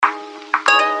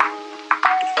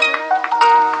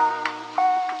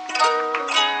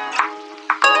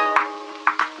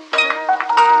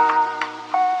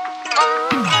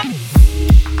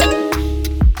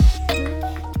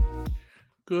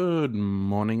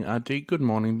morning, Ardeet. Good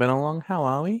morning, Bennelong. How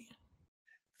are we?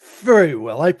 Very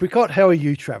well, Apricot. How are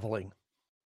you travelling?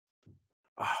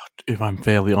 If I'm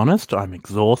fairly honest, I'm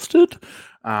exhausted,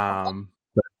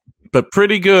 but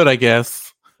pretty good, I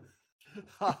guess.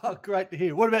 Great to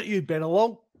hear. What about you,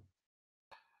 Bennelong?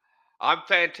 I'm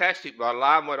fantastic. My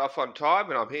alarm went off on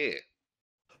time and I'm here.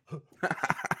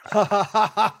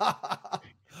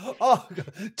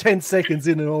 10 seconds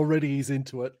in and already he's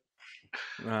into it.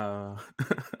 We got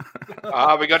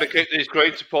to keep these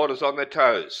Green supporters on their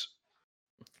toes.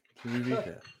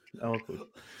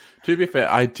 To be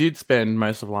fair, I did spend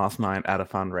most of last night at a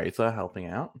fundraiser helping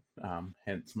out,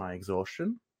 hence my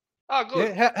exhaustion. Oh,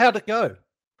 good. Yeah, how'd it go?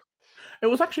 It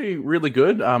was actually really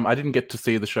good. I didn't get to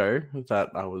see the show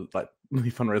that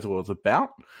the fundraiser was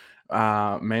about,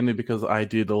 mainly because I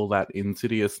did all that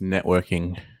insidious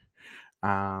networking.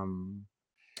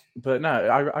 But no,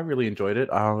 I really enjoyed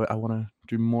it. I want to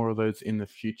do more of those in the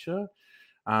future.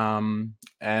 And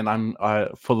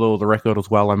for the record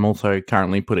as well, I'm also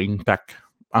currently putting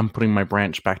my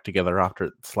branch back together after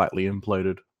it slightly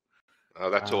imploded.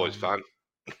 Oh, that's always fun.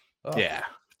 Yeah,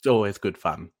 it's always good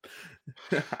fun.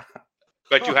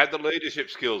 But you had the leadership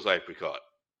skills, Apricot.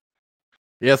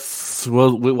 Yes,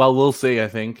 we'll see. I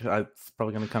think it's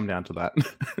probably going to come down to that.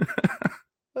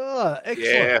 Oh,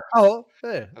 excellent. Yeah. Oh,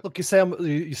 yeah. Look, you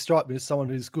strike me as someone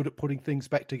who's good at putting things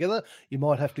back together. You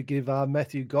might have to give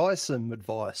Matthew Guy some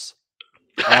advice.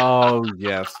 Oh,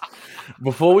 yes.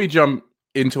 Before we jump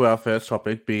into our first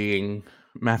topic, being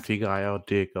Matthew Guy, oh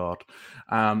dear God,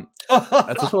 as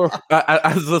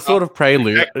a sort of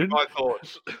prelude. My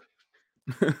thoughts.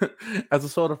 As a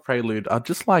sort of prelude, I'd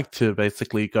just like to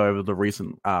basically go over the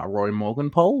recent Roy Morgan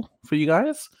poll for you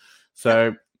guys.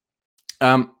 So,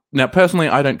 now personally,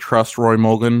 I don't trust Roy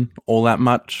Morgan all that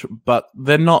much, but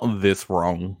they're not this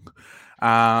wrong.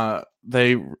 Yesterday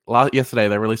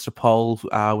they released a poll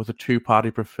with a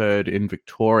two-party preferred in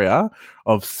Victoria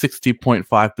of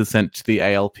 60.5% to the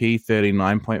ALP,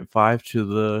 39.5% to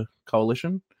the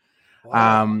coalition.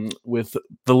 Wow. With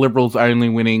the Liberals only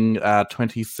winning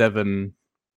 27.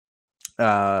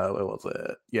 What was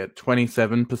it? Yeah,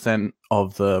 27%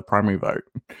 of the primary vote.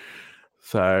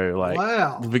 So,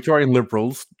 wow. The Victorian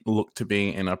Liberals look to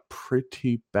be in a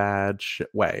pretty bad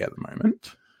way at the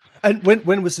moment. And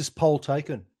when was this poll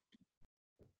taken?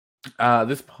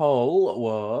 This poll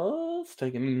was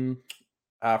taken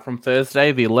from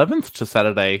Thursday the 11th to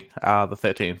Saturday the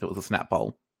 13th. It was a snap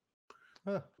poll.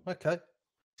 Oh, okay.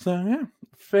 So yeah,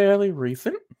 fairly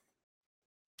recent.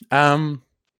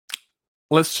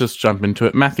 Let's just jump into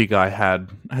it. Matthew Guy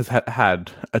has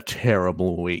had a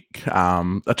terrible week.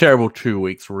 A terrible 2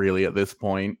 weeks, really, at this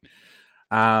point.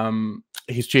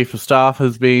 His chief of staff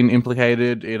has been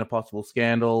implicated in a possible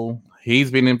scandal. He's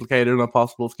been implicated in a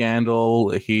possible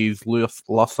scandal. He's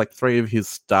lost like 3 of his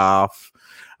staff.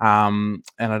 And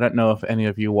I don't know if any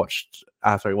of you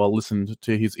listened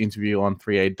to his interview on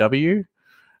 3AW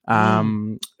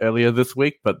earlier this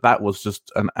week, but that was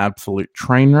just an absolute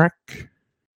train wreck.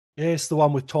 Yes, the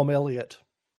one with Tom Elliott.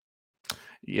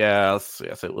 Yes,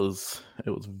 it was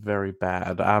very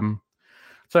bad.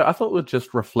 So I thought we'd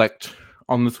just reflect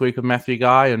on this week of Matthew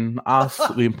Guy and ask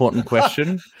the important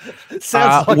question: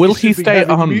 Sounds like will he stay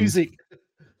on? Music.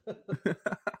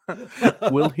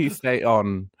 Will he stay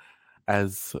on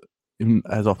as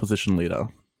opposition leader?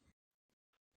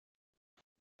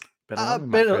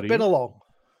 Bennelong.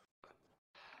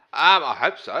 I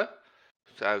hope so.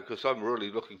 So, because I'm really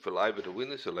looking for Labor to win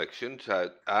this election, so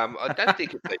I don't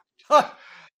think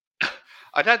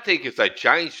if they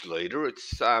changed leader,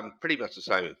 it's pretty much the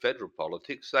same in federal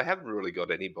politics. They haven't really got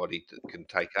anybody that can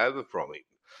take over from him,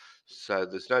 so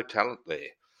there's no talent there.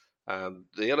 The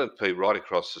LNP right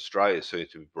across Australia seems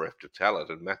to be bereft of talent,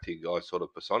 and Matthew Guy sort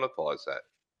of personifies that.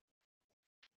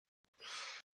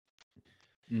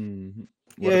 Mm-hmm.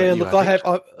 Yeah,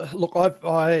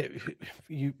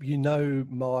 you know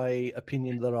my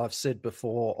opinion that I've said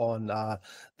before on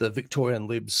the Victorian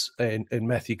Libs and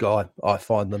Matthew Guy. I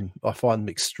find them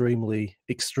extremely,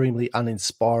 extremely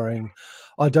uninspiring.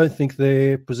 I don't think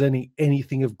they're presenting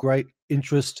anything of great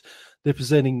interest. They're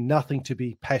presenting nothing to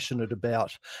be passionate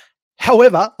about.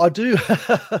 However, I do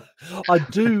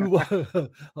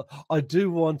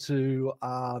want to,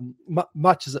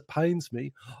 much as it pains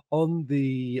me,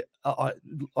 I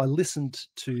listened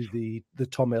to the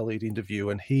Tom Elliott interview,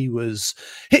 and he was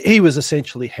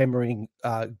essentially hammering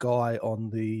Guy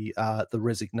on the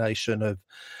resignation of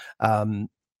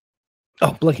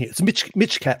blinking. It's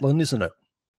Mitch Catlin, isn't it?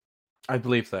 I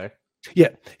believe so. Yeah,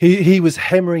 he was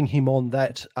hammering him on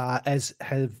that, as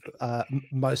have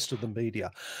most of the media.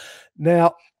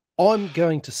 Now, I'm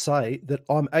going to say that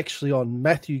I'm actually on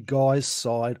Matthew Guy's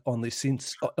side on this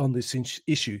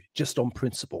issue, just on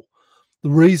principle.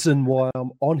 The reason why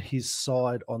I'm on his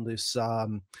side on this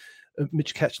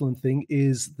Mitch Catchland thing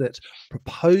is that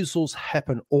proposals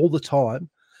happen all the time,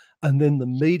 and then the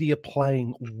media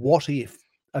playing what if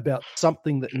about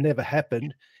something that never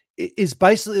happened is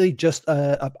basically just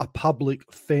a public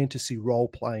fantasy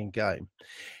role-playing game.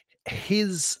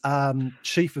 His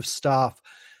chief of staff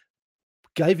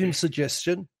gave him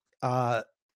suggestion.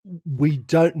 We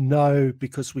don't know,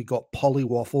 because we got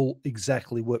Polywaffle,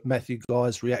 exactly what Matthew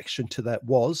Guy's reaction to that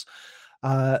was.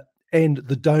 And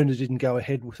the donor didn't go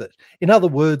ahead with it. In other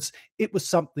words, it was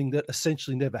something that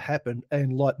essentially never happened.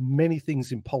 And like many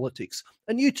things in politics,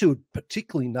 and you two would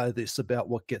particularly know this about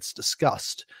what gets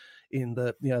discussed in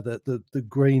the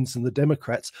Greens and the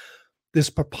Democrats, there's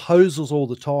proposals all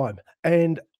the time.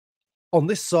 And on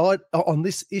this side, on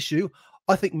this issue,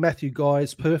 I think Matthew Guy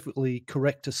is perfectly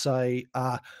correct to say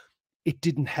it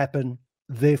didn't happen.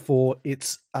 Therefore,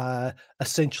 it's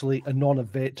essentially a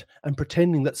non-event, and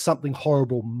pretending that something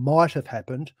horrible might have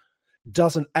happened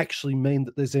doesn't actually mean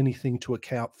that there's anything to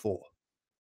account for.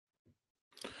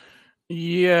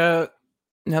 Yeah.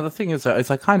 Now, the thing is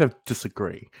I kind of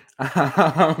disagree.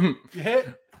 Yeah.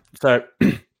 So,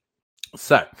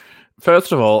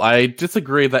 first of all, I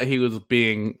disagree that he was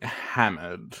being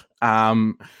hammered.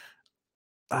 Tom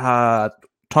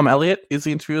Elliott is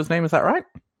the interviewer's name, is that right?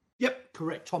 Yep,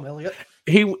 correct. Tom Elliott.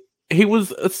 He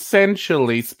was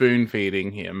essentially spoon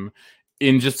feeding him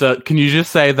in just a, can you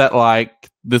just say that like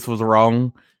this was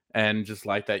wrong and just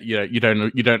like that you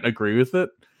don't agree with it?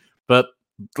 But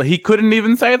he couldn't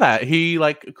even say that. He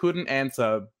like couldn't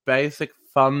answer basic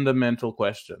fundamental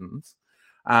questions.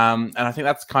 And I think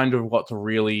that's kind of what's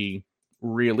really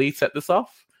set this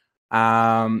off.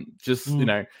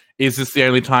 Is this the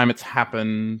only time it's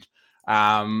happened?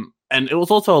 And it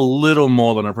was also a little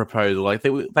more than a proposal. Like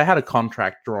they had a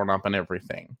contract drawn up and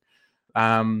everything.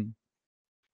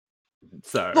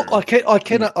 So look, I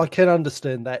can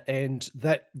understand that, and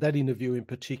that interview in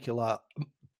particular,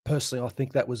 personally, I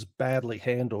think that was badly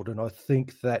handled, and I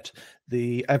think that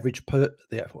the average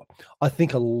I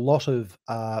think a lot of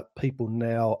people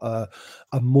now are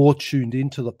more tuned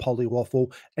into the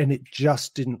Polywaffle, and it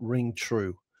just didn't ring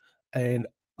true. And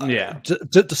yeah,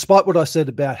 despite what I said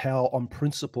about how on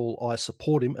principle I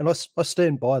support him, and I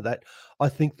stand by that, I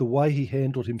think the way he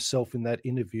handled himself in that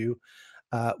interview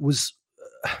was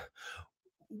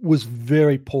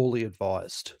very poorly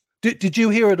advised. Did you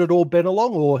hear it at all,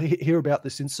 Bennelong, or hear about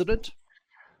this incident?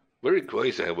 We're in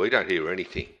Queensland. We don't hear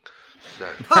anything. So.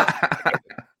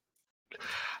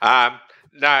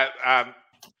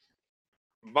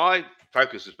 My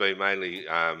focus has been mainly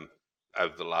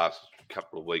over the last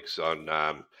couple of weeks on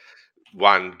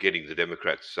one, getting the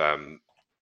Democrats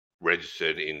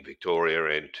registered in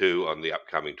Victoria, and two, on the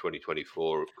upcoming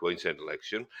 2024 Queensland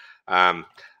election. I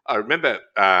remember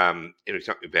hearing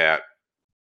something about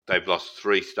they've lost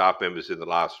 3 staff members in the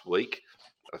last week.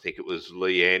 I think it was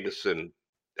Lee Anderson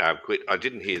quit. I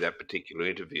didn't hear that particular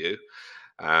interview.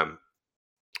 But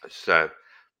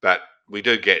we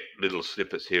do get little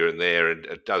snippets here and there, and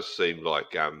it does seem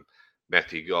like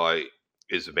Matthew Guy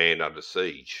is a man under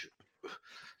siege.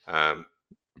 So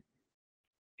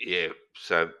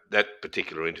that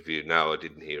particular interview, no, I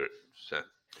didn't hear it. So.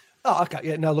 Oh, okay.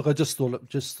 Yeah, no, look, I just thought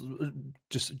just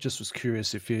was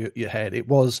curious if you had. It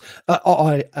was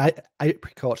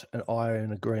Apricot and I are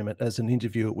in agreement. As an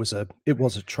interview, it was a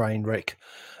train wreck,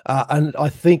 and I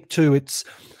think too, it's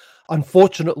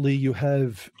unfortunately you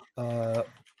have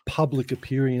public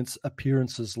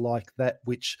appearances like that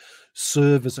which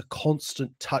serve as a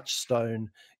constant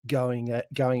touchstone going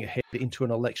ahead into an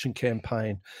election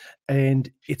campaign, and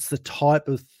it's the type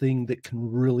of thing that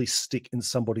can really stick in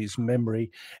somebody's memory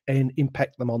and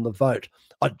impact them on the vote.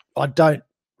 I'm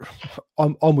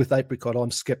with Apricot.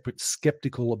 I'm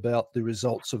skeptical about the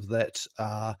results of that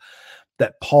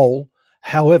poll.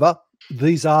 However,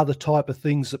 these are the type of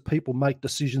things that people make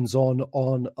decisions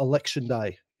on election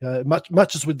day.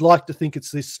 Much as we'd like to think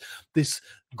it's this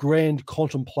grand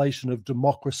contemplation of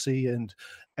democracy and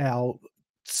our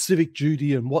civic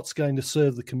duty and what's going to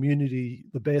serve the community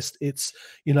the best, it's,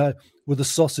 were the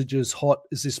sausages hot?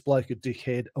 Is this bloke a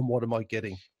dickhead? And what am I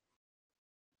getting?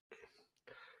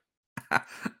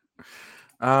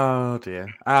 Oh dear.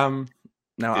 No,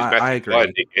 I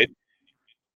agree.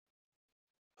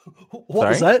 What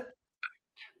was that?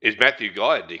 Is Matthew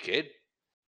Guy a dickhead?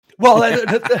 Well,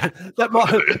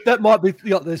 that might be.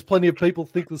 There's plenty of people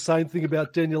think the same thing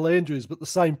about Daniel Andrews, but the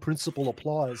same principle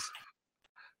applies.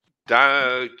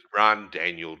 Don't run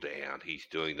Daniel down. He's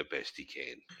doing the best he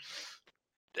can.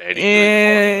 And he's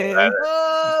doing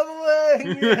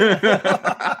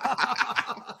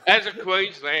As a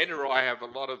Queenslander, I have a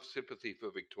lot of sympathy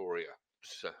for Victoria.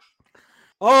 So.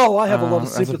 Oh, I have a lot of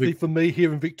sympathy for me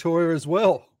here in Victoria as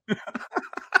well.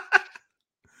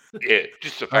 Yeah,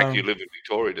 just the fact you live in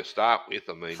Victoria to start with.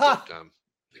 I mean,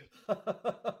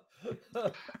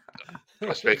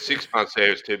 I spent 6 months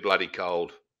there. It's too bloody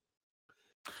cold.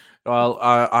 Well,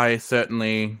 I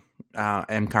certainly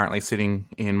am currently sitting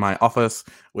in my office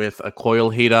with a coil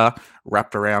heater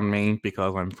wrapped around me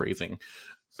because I'm freezing.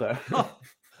 So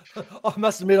I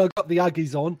must admit, I got the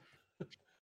Uggies on.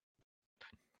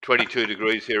 22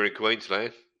 degrees here in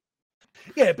Queensland.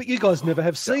 Yeah, but you guys never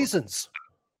have seasons.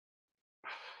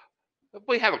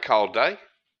 We have a cold day.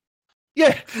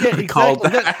 Yeah, exactly. Cold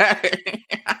day.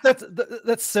 That's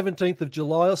 17th of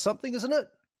July or something, isn't it?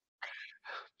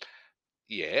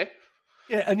 Yeah.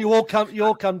 Yeah, and you all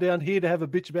come down here to have a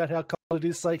bitch about how cold it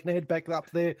is, so you can head back up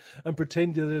there and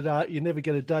pretend that you never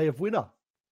get a day of winter.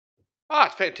 Oh,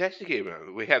 it's fantastic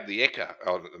here. We have the Echo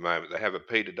on at the moment. They have a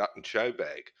Peter Dutton show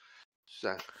bag.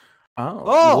 So.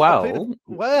 Well,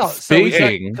 wow.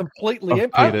 Speaking so completely of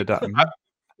empty. Peter Dutton.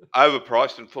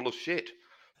 Overpriced and full of shit.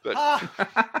 But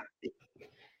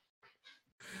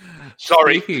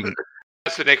sorry.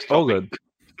 That's the next topic. All good.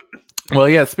 Well,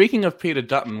 yeah, speaking of Peter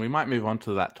Dutton, we might move on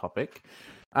to that topic.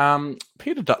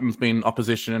 Peter Dutton's been in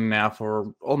opposition now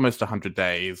for almost 100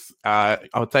 days. I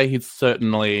would say he's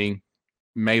certainly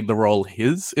made the role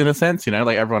his, in a sense. You know,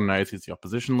 like everyone knows he's the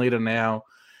opposition leader now.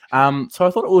 So I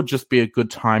thought it would just be a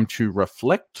good time to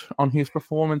reflect on his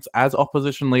performance as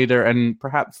opposition leader and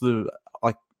perhaps the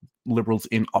Liberals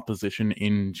in opposition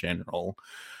in general.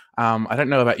 I don't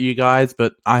know about you guys,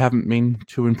 but I haven't been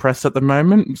too impressed at the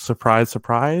moment. Surprise,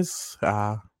 surprise.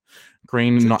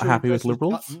 Green not happy with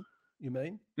Liberals. Dutton, you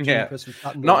mean? Yeah.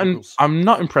 Dutton I'm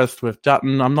not impressed with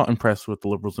Dutton. I'm not impressed with the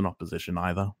Liberals in opposition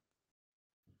either.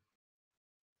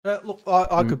 Look,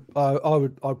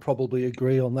 I'd probably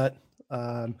agree on that.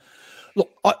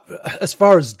 As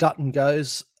far as Dutton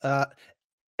goes,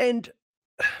 and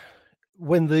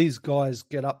when these guys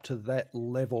get up to that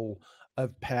level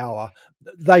of power,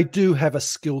 they do have a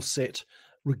skill set,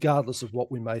 regardless of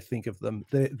what we may think of them.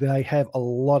 They have a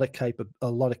lot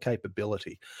of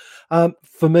capability.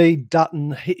 For me,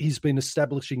 Dutton, he's been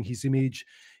establishing his image.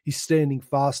 He's standing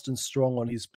fast and strong on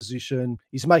his position.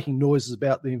 He's making noises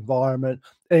about the environment,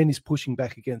 and he's pushing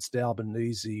back against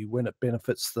Albanese when it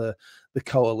benefits the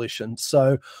coalition.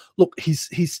 So, look,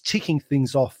 he's ticking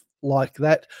things off like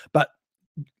that. But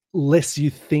lest you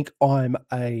think I'm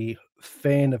a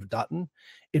fan of Dutton,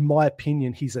 in my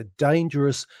opinion, he's a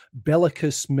dangerous,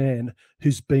 bellicose man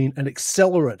who's been an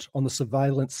accelerant on the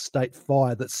surveillance state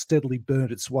fire that steadily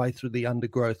burned its way through the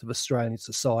undergrowth of Australian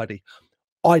society.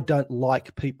 I don't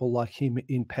like people like him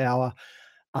in power,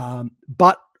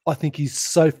 but I think he's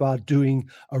so far doing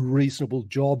a reasonable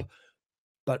job.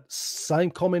 But same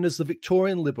comment as the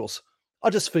Victorian Liberals. I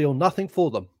just feel nothing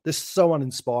for them. They're so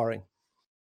uninspiring.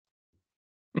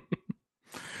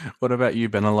 What about you,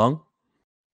 Bennelong?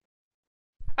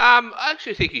 I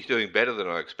actually think he's doing better than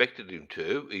I expected him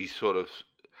to. He's sort of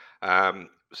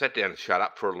sat down and shut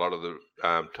up for a lot of the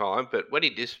time, but when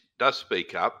he does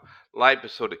speak up, Labor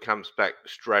sort of comes back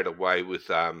straight away with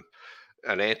an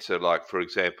answer. Like, for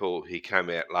example, he came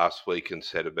out last week and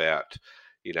said about,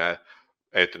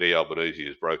 Anthony Albanese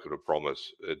has broken a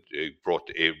promise. He brought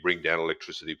to bring down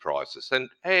electricity prices.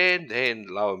 And then,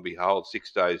 lo and behold,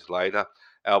 6 days later,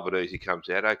 Albanese comes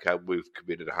out, okay, we've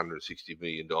committed $160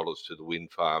 million to the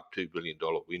wind farm, $2 billion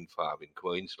wind farm in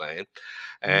Queensland,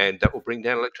 and that will bring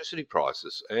down electricity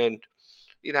prices. And,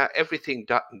 everything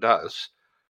Dutton does,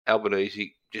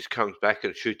 Albanese just comes back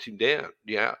and shoots him down.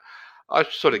 I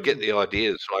sort of get the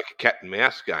idea it's like a cat and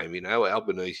mouse game,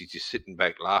 Albanese's just sitting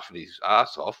back laughing his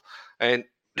ass off, and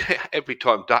every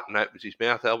time Dutton opens his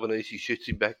mouth, Albanese shoots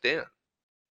him back down.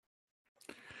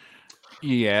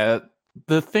 Yeah,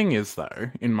 the thing is,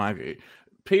 though, in my view,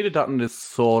 Peter Dutton is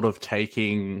sort of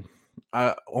taking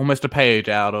almost a page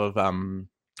out of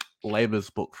Labor's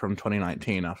book from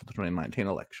 2019 after the 2019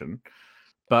 election,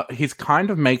 but he's kind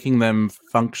of making them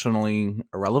functionally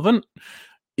irrelevant.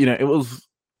 It was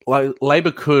like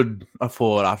Labor could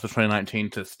afford after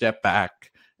 2019 to step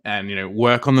back and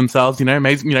work on themselves.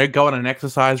 Maybe go on an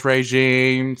exercise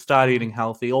regime, start eating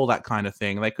healthy, all that kind of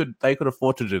thing. They could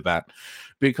afford to do that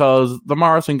because the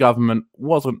Morrison government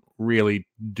wasn't really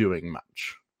doing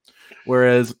much.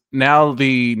 Whereas now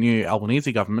the new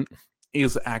Albanese government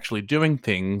is actually doing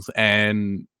things,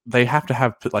 and they have to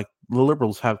have, the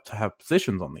Liberals have to have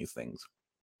positions on these things.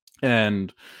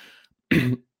 And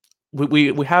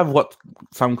we have what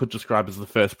some could describe as the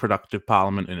first productive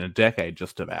parliament in a decade,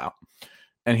 just about.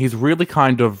 And he's really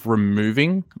kind of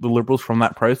removing the Liberals from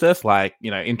that process. Like,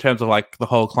 in terms of like the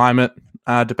whole climate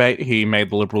debate, he made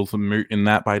the Liberals a moot in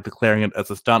that by declaring it as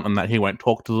a stunt and that he won't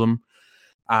talk to them.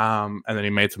 And then he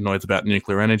made some noise about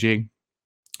nuclear energy.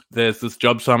 There's this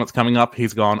job summit's coming up.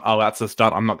 He's gone, oh, that's a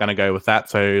stunt. I'm not going to go with that.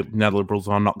 So now the Liberals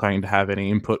are not going to have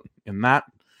any input in that.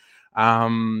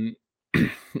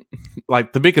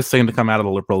 Like, the biggest thing to come out of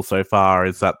the Liberals so far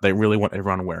is that they really want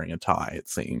everyone wearing a tie, it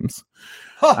seems.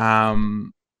 Huh.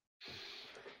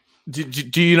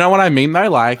 Do you know what I mean, though?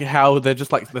 Like, how they're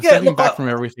just like, they're stepping back from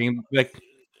everything. Like,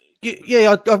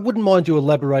 I wouldn't mind you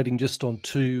elaborating just on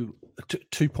two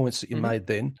points that you made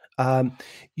then.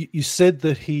 You said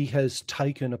that he has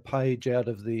taken a page out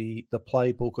of the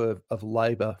playbook of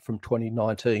Labor from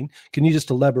 2019. Can you just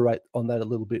elaborate on that a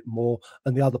little bit more?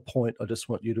 And the other point I just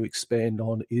want you to expand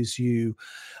on is you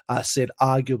said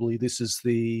arguably this is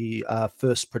the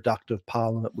first productive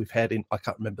parliament we've had in, I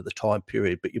can't remember the time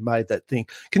period, but you made that thing.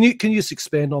 Can you just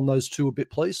expand on those two a bit,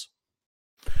 please?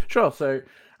 Sure. So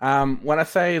when I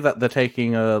say that they're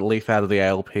taking a leaf out of the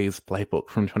ALP's playbook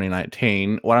from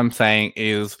 2019, what I'm saying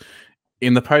is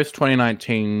in the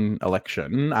post-2019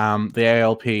 election, the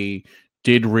ALP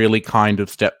did really kind of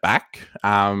step back.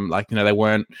 They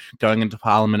weren't going into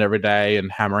Parliament every day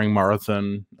and hammering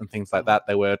Morrison and things like that.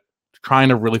 They were trying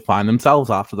to really find themselves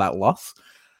after that loss,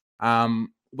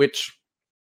 which,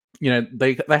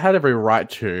 they had every right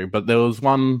to, but there was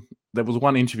one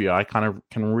interview I kind of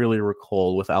can really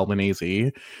recall with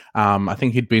Albanese. I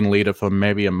think he'd been leader for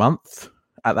maybe a month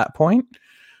at that point.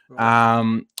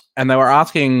 Right. And they were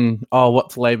asking,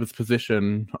 what's Labor's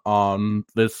position on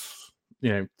this,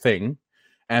 thing?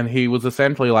 And he was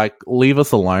essentially like, leave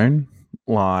us alone.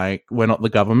 Like, we're not the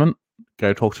government.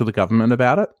 Go talk to the government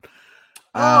about it.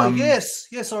 Yes,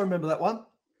 I remember that one.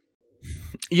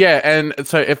 Yeah, and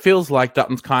so it feels like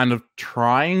Dutton's kind of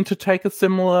trying to take a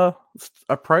similar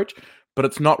approach, but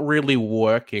it's not really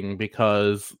working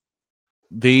because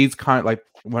these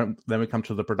then we come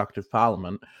to the productive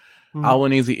parliament,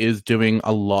 Albanese is doing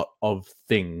a lot of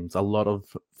things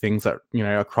that,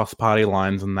 across party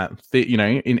lines, and that,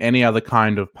 in any other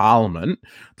kind of parliament,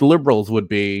 the Liberals would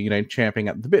be, champing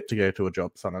at the bit to go to a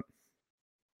job summit.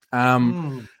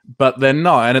 But they're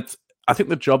not, and I think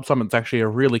the job summit's actually a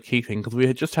really key thing because we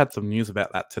had just had some news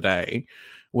about that today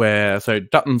where, so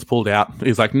Dutton's pulled out.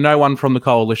 He's like, no one from the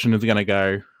coalition is going to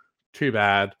go. Too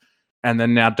bad. And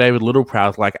then now David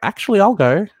Littleproud's like, actually, I'll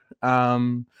go.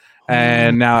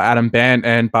 And now Adam Band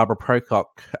and Barbara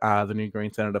Pocock, the new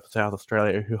Green Senator for South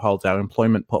Australia, who holds our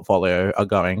employment portfolio, are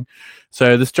going.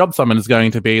 So this job summit is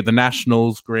going to be the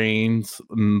Nationals, Greens,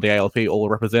 and the ALP all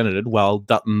represented, while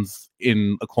Dutton's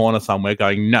in a corner somewhere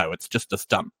going, no, it's just a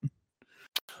stunt.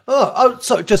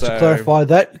 So just to clarify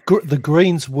that, the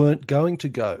Greens weren't going to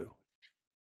go.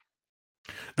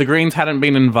 The Greens hadn't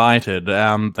been invited.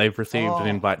 They've received an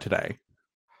invite today.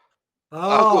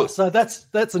 So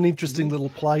that's an interesting little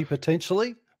play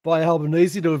potentially by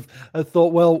Albanese to have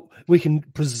thought, well, we can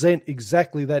present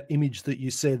exactly that image that you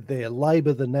said there: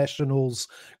 Labor, the Nationals,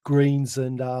 Greens,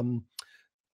 and I'm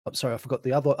sorry, I forgot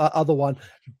the other one,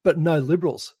 but no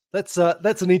Liberals. That's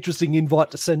an interesting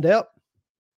invite to send out.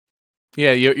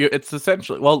 Yeah, it's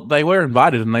essentially, well, they were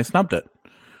invited and they snubbed it.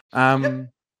 Yep.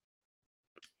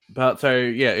 But so,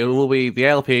 yeah, it will be the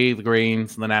ALP, the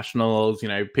Greens, the Nationals,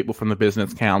 people from the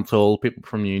Business Council, people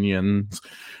from unions,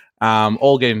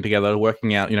 all getting together,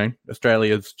 working out,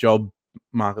 Australia's job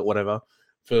market, whatever,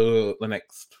 for the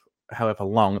next however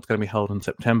long. It's going to be held in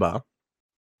September.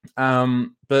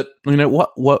 But,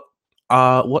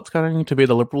 what's going to be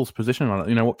the Liberals' position on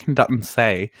it? What can Dutton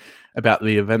say about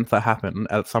the events that happened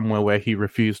at somewhere where he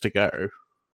refused to go?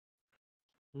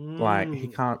 Like, he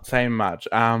can't say much.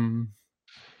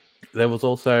 There was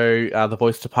also the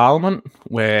Voice to Parliament,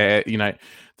 where,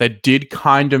 they did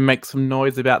kind of make some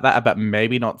noise about that, about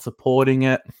maybe not supporting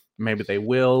it. Maybe they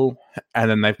will. And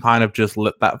then they've kind of just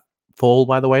let that fall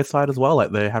by the wayside as well.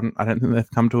 Like, I don't think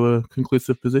they've come to a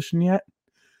conclusive position yet.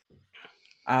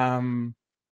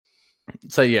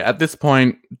 So, yeah, at this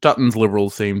point, Dutton's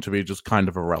Liberals seem to be just kind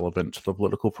of irrelevant to the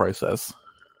political process.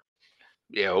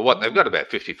 Yeah, well, they've got about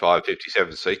 55,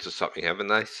 57 seats or something, haven't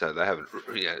they? So they haven't,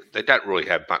 they don't really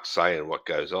have much say in what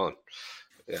goes on.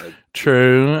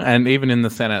 True, and even in the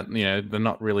Senate, they're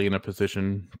not really in a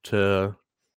position to,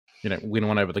 win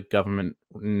one over the government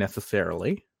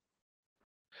necessarily.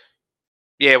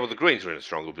 Yeah, well, the Greens are in a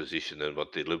stronger position than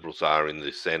what the Liberals are in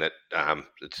the Senate.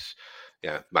 It's,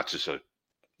 much as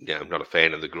I'm not a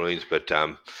fan of the Greens, but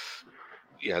the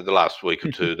last week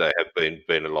or two they have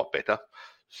been a lot better.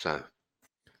 So.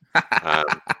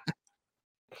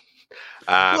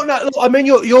 Well, no, look, I mean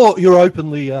you're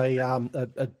openly a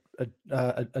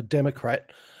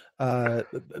Democrat,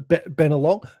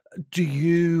 Bennelong. Do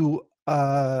you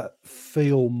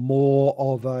feel more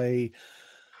of a,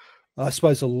 I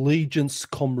suppose, allegiance,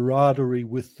 camaraderie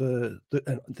with the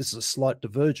and this is a slight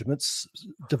divergence,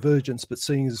 but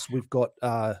seeing as we've got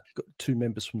two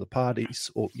members from the parties,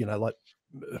 or like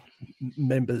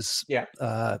members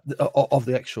of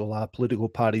the actual political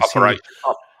parties here.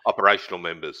 Operational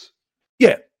members.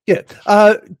 Yeah.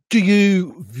 Do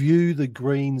you view the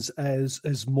Greens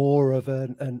as more of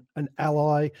an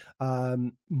ally,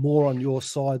 more on your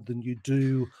side than you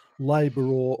do Labor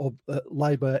or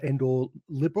Labor and or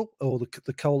Liberal or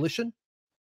the coalition?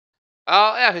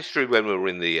 Our history when we were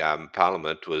in the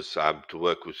Parliament was to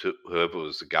work with whoever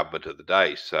was the government of the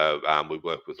day. So we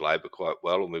worked with Labor quite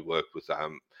well, and we worked with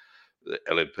the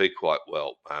LNP quite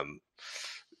well.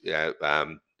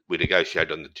 We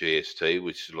negotiated on the GST,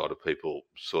 which a lot of people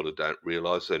sort of don't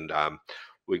realise, and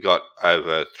we got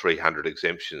over 300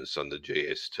 exemptions on the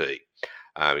GST,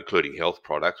 including health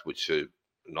products, which are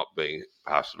not being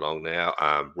passed along now.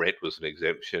 Rent was an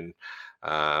exemption,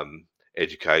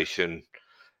 education,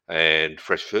 and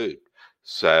fresh food.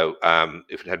 So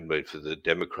if it hadn't been for the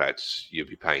Democrats, you'd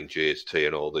be paying GST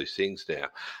and all these things now.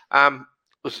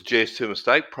 Was the GST a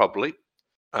mistake? Probably.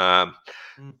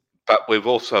 But we've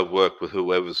also worked with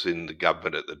whoever's in the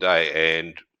government at the day,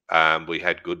 and we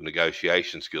had good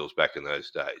negotiation skills back in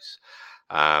those days.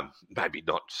 Maybe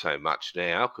not so much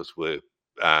now because we're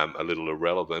a little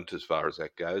irrelevant as far as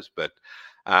that goes. But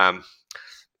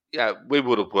we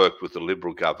would have worked with the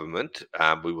Liberal government.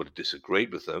 We would have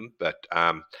disagreed with them. But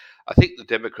I think the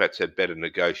Democrats had better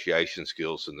negotiation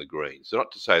skills than the Greens.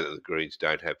 Not to say that the Greens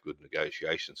don't have good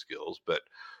negotiation skills, but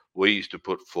we used to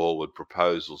put forward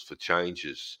proposals for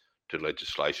changes to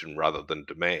legislation rather than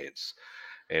demands.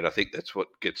 And I think that's what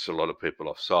gets a lot of people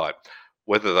offside.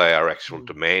 Whether they are actual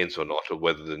demands or not, or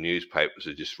whether the newspapers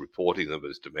are just reporting them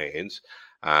as demands,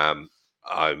 I'm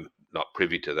not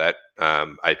privy to that.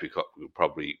 Apricot will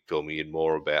probably fill me in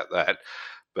more about that.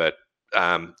 But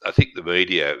I think the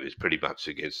media is pretty much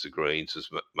against the Greens as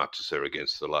much as they're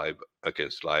against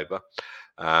Labor,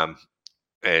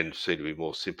 and seem to be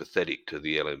more sympathetic to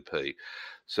the LNP.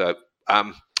 So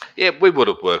we would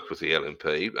have worked with the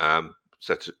LNP,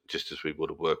 just as we would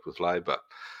have worked with Labor.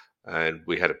 And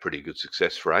we had a pretty good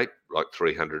success rate, like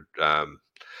 300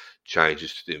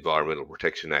 changes to the Environmental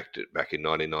Protection Act back in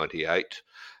 1998,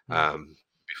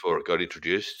 before it got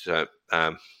introduced,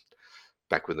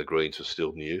 back when the Greens were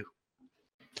still new.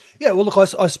 Yeah, well, look,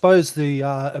 I suppose the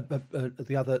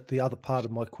other part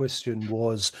of my question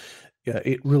was,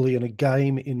 it really in a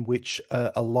game in which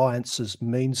alliances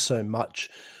mean so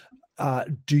much.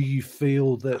 Do you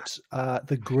feel that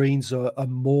the Greens are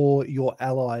more your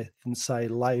ally than, say,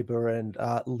 Labor and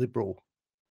Liberal?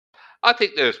 I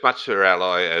think they're as much their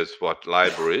ally as what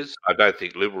Labor is. I don't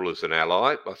think Liberal is an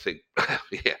ally. I think, I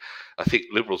think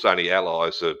Liberals' only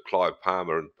allies are Clive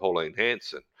Palmer and Pauline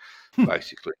Hanson,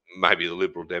 basically. Maybe the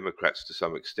Liberal Democrats to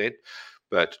some extent,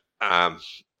 but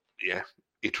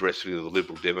interestingly, the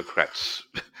Liberal Democrats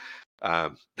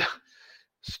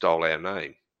stole our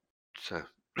name. So.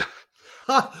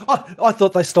 I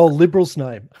thought they stole Liberals'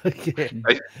 name. Yeah.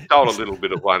 They stole a little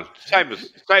bit of one. Same as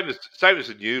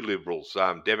the New Liberals.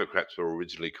 Democrats were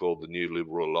originally called the New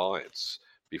Liberal Alliance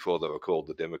before they were called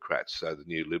the Democrats. So the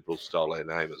New Liberals stole our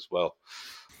name as well.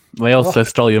 They also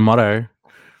stole your motto.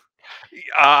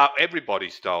 Everybody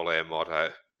stole our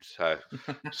motto. So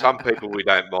some people we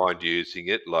don't mind using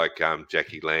it, like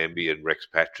Jackie Lambie and Rex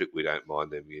Patrick. We don't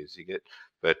mind them using it.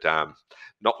 But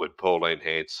not when Pauline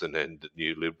Hanson and the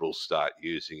New Liberals start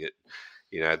using it.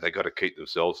 They got to keep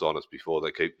themselves honest before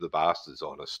they keep the bastards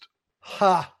honest.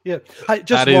 Yeah. Hey,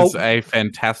 that is a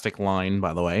fantastic line,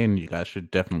 by the way, and you guys should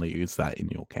definitely use that in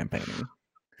your campaigning.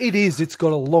 It is. It's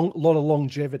got a lot of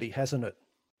longevity, hasn't it?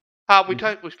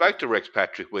 We spoke to Rex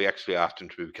Patrick. We actually asked him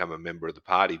to become a member of the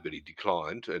party, but he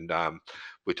declined. And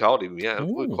we told him,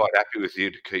 we're quite happy with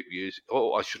you to keep using.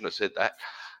 Oh, I shouldn't have said that.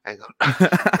 Hang on.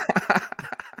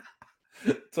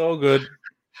 It's all good.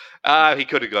 He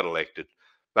could have got elected,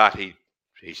 but he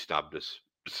snubbed us.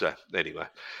 So anyway,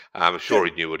 I'm sure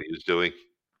he knew what he was doing.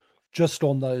 Just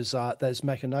on those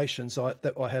machinations, I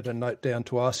had a note down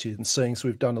to ask you, and seeing as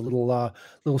we've done a little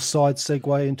side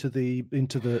segue into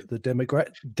the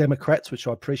Democrats, which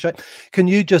I appreciate. Can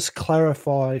you just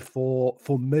clarify for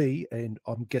me, and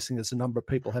I'm guessing there's a number of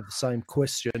people have the same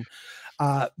question,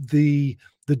 the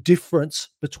difference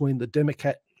between the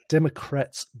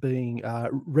Democrats being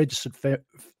registered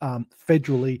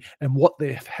federally and what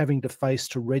they're having to face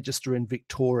to register in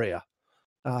Victoria?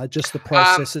 just the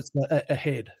process it's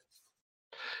ahead?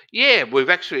 Yeah, we've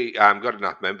actually got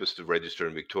enough members to register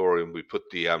in Victoria, and we put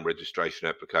the registration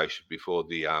application before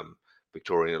the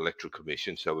Victorian Electoral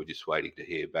Commission, so we're just waiting to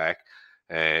hear back.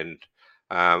 And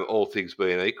all things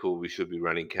being equal, we should be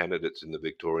running candidates in the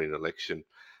Victorian election.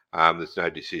 There's no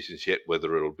decisions yet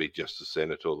whether it'll be just the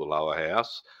Senate or the lower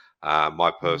house.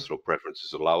 My personal preference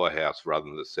is the lower house rather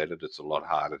than the Senate. It's a lot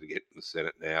harder to get in the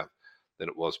Senate now than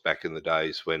it was back in the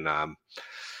days when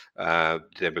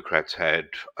Democrats had,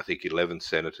 I think, 11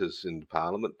 senators in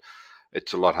Parliament.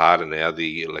 It's a lot harder now.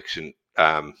 The election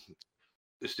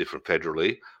is different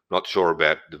federally. Not sure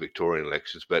about the Victorian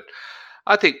elections, but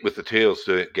I think with the Teals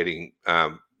getting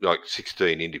like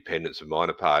 16 independents and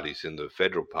minor parties in the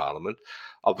federal Parliament,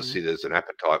 obviously there's an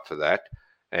appetite for that.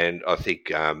 And I think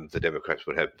the Democrats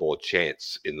would have more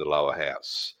chance in the lower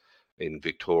house in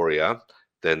Victoria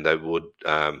than they would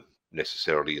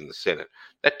necessarily in the Senate.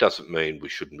 That doesn't mean we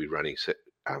shouldn't be running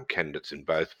candidates in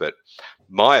both, but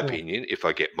my opinion, if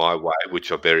I get my way,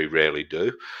 which I very rarely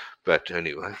do, but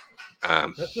anyway,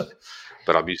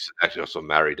 but I'm used to that because I'm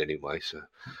married anyway, so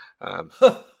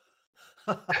never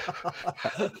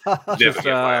get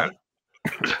my own.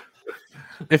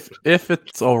 If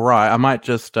it's all right, I might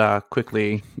just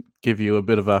quickly give you a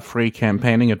bit of a free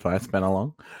campaigning advice,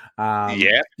 Bennelong.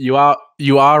 Yeah, you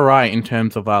are right in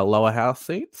terms of our lower house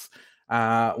seats.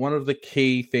 One of the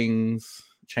key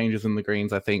changes in the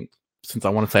Greens, I think, since I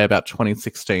want to say about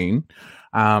 2016,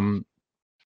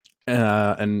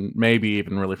 and maybe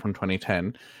even really from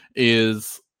 2010,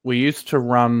 is we used to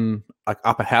run like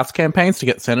upper house campaigns to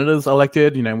get senators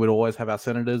elected. You know, we'd always have our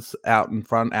senators out in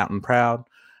front, out and proud.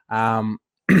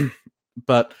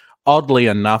 But oddly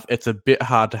enough, it's a bit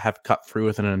hard to have cut through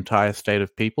with an entire state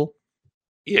of people.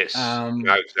 Yes,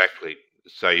 no, exactly.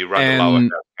 So you run the lower house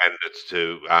candidates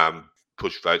to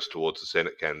push votes towards the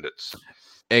Senate candidates.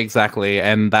 Exactly,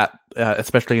 and that,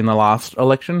 especially in the last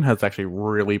election, has actually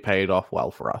really paid off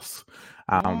well for us,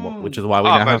 which is why we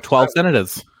now have 12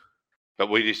 senators. But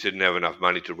we just didn't have enough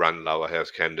money to run lower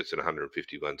house candidates in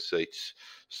 151 seats.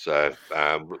 So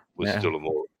we're still a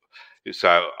more...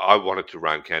 So I wanted to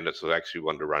run candidates. I actually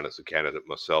wanted to run as a candidate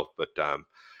myself, but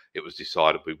it was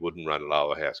decided we wouldn't run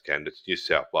lower house candidates. New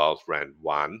South Wales ran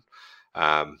one,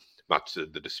 much to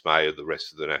the dismay of the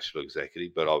rest of the National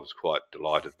Executive, but I was quite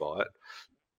delighted by it.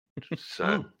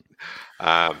 So,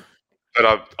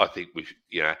 but I think we should,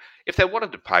 if they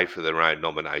wanted to pay for their own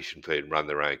nomination fee and run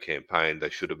their own campaign, they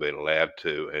should have been allowed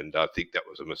to. And I think that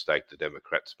was a mistake the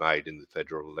Democrats made in the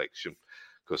federal election,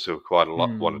 because there were quite a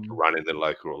lot wanted to run in the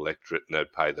local electorate and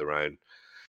they'd pay their own.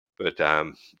 But I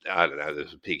don't know,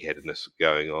 there's a pig-headedness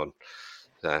going on.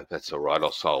 That's all right,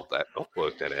 I'll solve that. I'll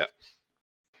work that out.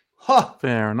 Huh.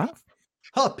 Fair enough.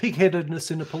 Pig-headedness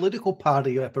in a political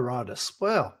party apparatus.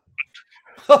 Wow.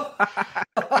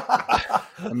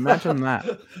 Imagine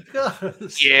that.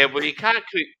 Yeah, well, you can't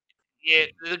keep... Yeah,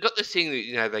 they've got this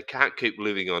thing that, they can't keep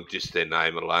living on just their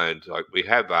name alone. Like, we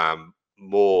have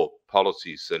more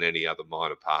policies than any other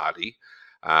minor party.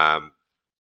 And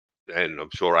I'm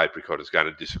sure Apricot is going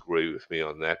to disagree with me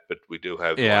on that, but we do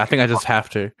have... Yeah, I think I just have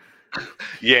to.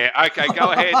 Yeah, okay,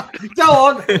 go ahead. Go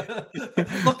on.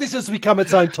 Look, this has become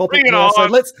its own topic now, so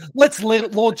let's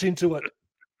launch into it.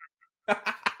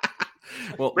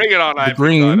 Well, bring it on,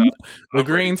 the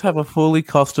Greens have a fully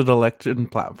costed election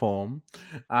platform.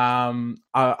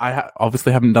 I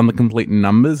obviously haven't done the complete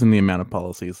numbers in the amount of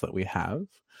policies that we have,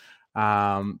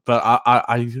 but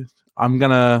I'm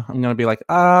gonna be like,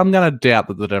 I'm gonna doubt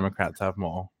that the Democrats have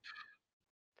more.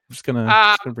 I'm just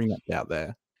gonna bring that doubt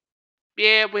there.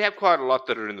 Yeah, we have quite a lot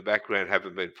that are in the background,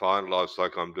 haven't been finalised.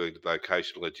 Like, I'm doing the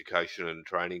vocational education and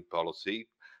training policy.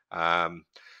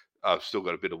 I've still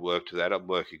got a bit of work to that. I'm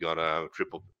working on a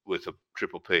triple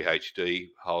PhD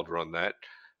holder on that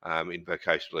in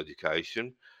vocational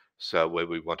education. So where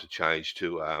we want to change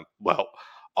to, I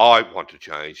want to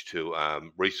change to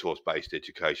resource-based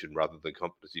education rather than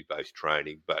competency-based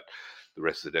training, but the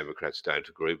rest of the Democrats don't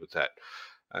agree with that.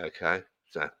 Okay,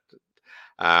 so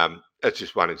that's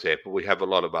just one example. We have a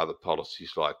lot of other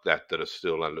policies like that are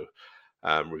still under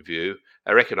review.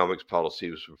 Our economics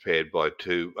policy was prepared by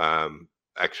two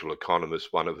actual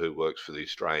economists, one of who works for the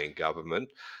Australian government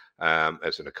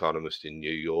as an economist in New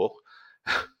York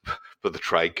for the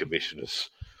Trade Commissioner's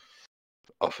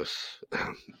office,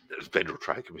 Federal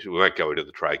Trade Commission. We won't go into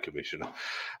the Trade Commissioner.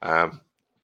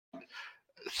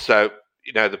 So,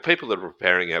 the people that are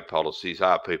preparing our policies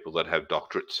are people that have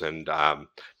doctorates and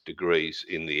degrees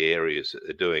in the areas that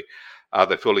they're doing. Are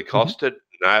they fully costed?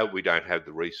 No, we don't have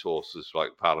the resources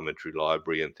like parliamentary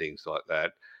library and things like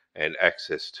that, and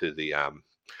access to the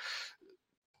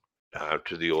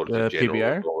to the Auditor General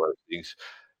PBO? and all those things.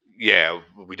 Yeah,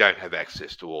 we don't have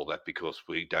access to all that because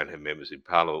we don't have members in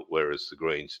Parliament, whereas the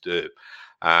Greens do.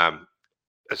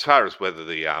 As far as whether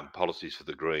the policies for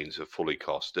the Greens are fully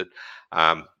costed,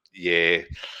 yeah,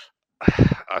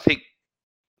 I think,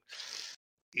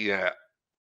 yeah,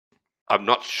 I'm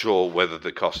not sure whether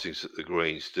the costings that the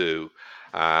Greens do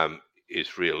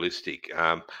is realistic.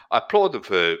 I applaud them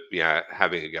for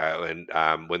having a go.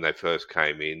 And when they first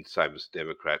came in, same as the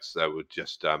Democrats, they were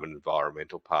just an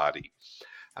environmental party,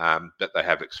 but they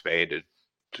have expanded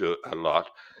to a lot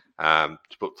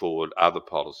to put forward other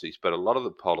policies. But a lot of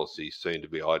the policies seem to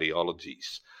be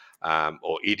ideologies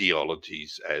or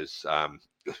ideologies, as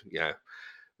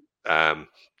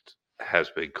has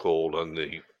been called on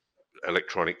the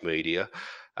electronic media,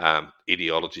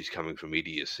 ideologies coming from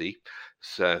idiocy.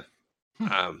 So,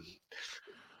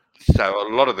 so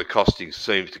a lot of the costings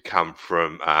seems to come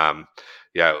from,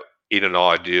 in an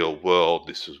ideal world,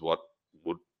 this is what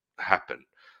would happen.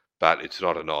 But it's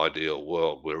not an ideal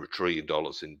world. We're $1 trillion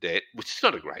in debt, which is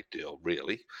not a great deal,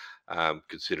 really,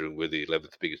 considering we're the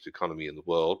 11th biggest economy in the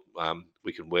world.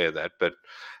 We can wear that, but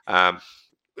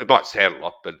it might sound a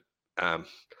lot, but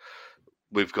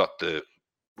we've got the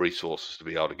resources to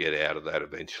be able to get out of that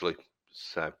eventually.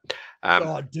 So I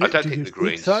don't think the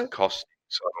Greens cost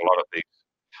on a lot of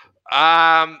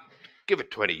things. Give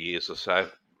it 20 years or so,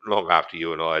 long after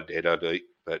you and I are dead, Ardeet.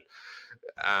 But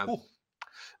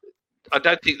I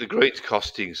don't think the Greens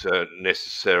costings are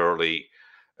necessarily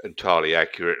entirely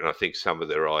accurate, and I think some of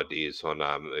their ideas on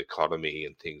economy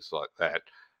and things like that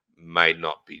may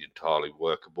not be entirely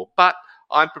workable. But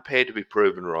I'm prepared to be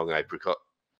proven wrong, Apricot.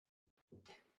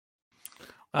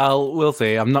 We'll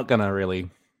see. I'm not going to really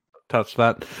touch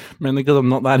that, mainly because I'm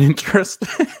not that interested.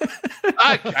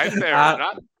 Okay, fair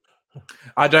enough.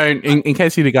 I don't, in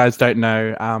case you guys don't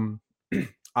know,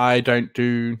 I don't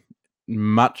do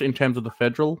much in terms of the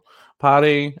federal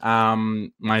party.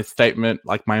 My statement,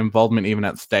 like my involvement even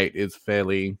at state, is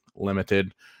fairly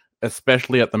limited,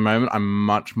 especially at the moment. I'm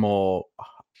much more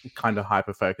kind of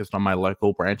hyper-focused on my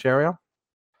local branch area.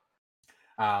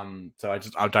 So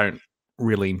I don't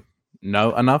really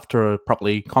know enough to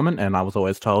properly comment, and I was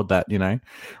always told that,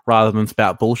 rather than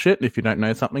spout bullshit, if you don't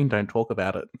know something, don't talk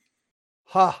about it.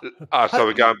 So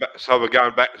we're going back. So we're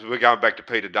going back to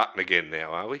Peter Dutton again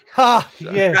now, are we?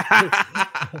 Yeah.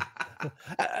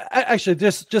 Actually,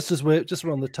 just as we're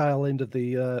on the tail end of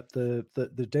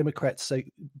the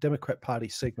Democrat Party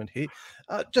segment here,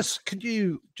 could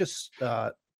you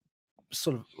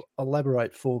sort of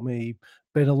elaborate for me,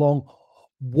 Bennelong,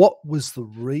 what was the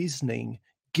reasoning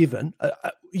given?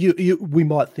 We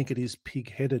might think it is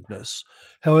pig-headedness.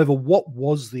 However, what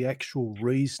was the actual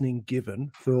reasoning given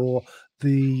for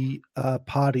the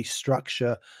party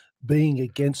structure being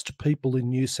against people in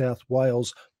New South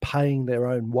Wales paying their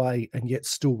own way and yet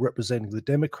still representing the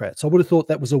Democrats? I would have thought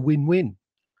that was a win-win.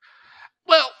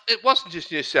 Well, it wasn't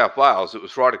just New South Wales. It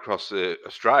was right across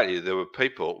Australia. There were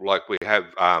people, like we have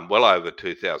well over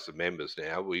 2,000 members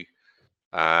now. We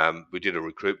did a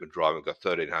recruitment drive and got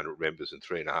 1,300 members in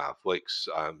 3.5 weeks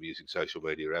using social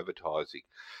media advertising.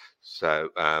 So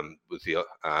with the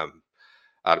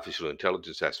artificial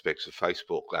intelligence aspects of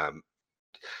Facebook.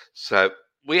 So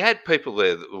we had people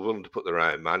there that were willing to put their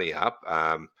own money up,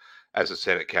 as the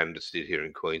Senate candidates did here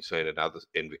in Queensland and others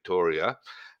in Victoria,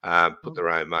 put their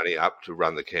own money up to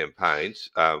run the campaigns.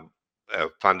 Our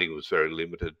funding was very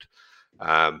limited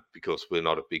because we're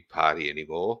not a big party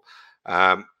anymore.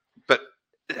 But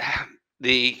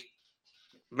the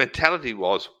mentality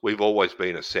was we've always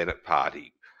been a Senate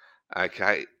party.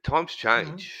 Okay, times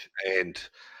change, and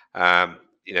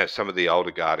some of the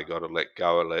older guard have got to let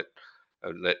go and let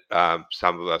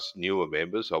some of us newer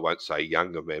members, I won't say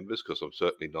younger members because I'm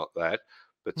certainly not that,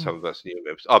 but some of us newer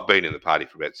members. I've been in the party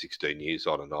for about 16 years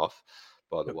on and off,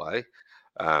 by the way.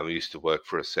 I used to work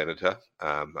for a senator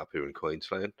up here in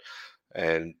Queensland,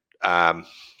 and I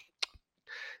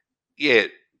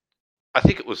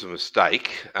think it was a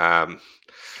mistake.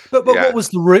 But what was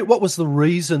the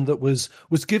reason that was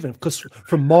given? Because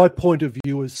from my point of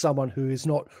view, as someone who is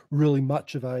not really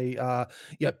much of a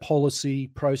policy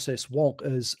process wonk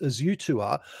as you two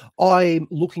are, I'm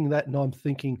looking at that and I'm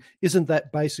thinking, isn't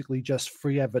that basically just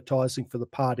free advertising for the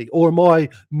party, or am I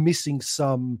missing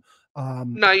some?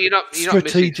 No, you're not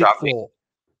strategic flaw.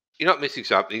 You're not missing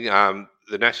something.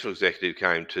 The national executive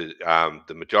came to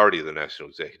the majority of the national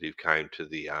executive came to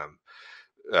the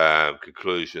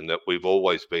conclusion that we've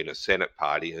always been a Senate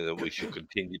party and that we should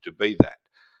continue to be that.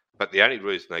 But the only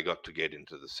reason they got to get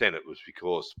into the Senate was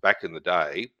because back in the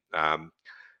day,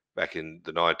 back in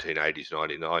the 1980s,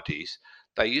 1990s,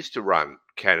 they used to run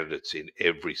candidates in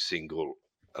every single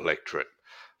electorate,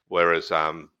 whereas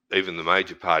even the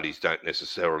major parties don't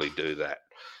necessarily do that.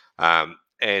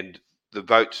 And the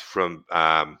votes from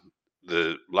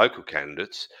the local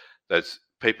candidates, that's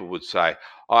people would say,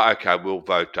 oh, okay, we'll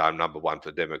vote number one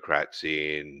for Democrats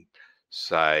in,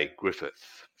 say,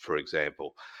 Griffith, for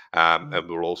example. And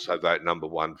we'll also vote number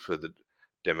one for the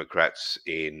Democrats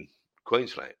in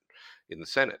Queensland, in the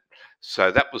Senate.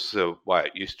 So that was the way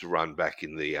it used to run back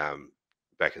in the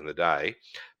day.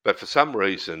 But for some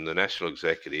reason, the National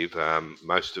Executive,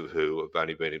 most of who have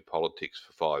only been in politics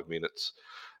for 5 minutes,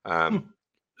 well,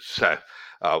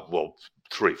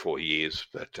 3-4 years,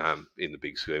 but in the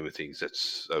big scheme of things,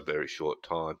 that's a very short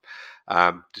time,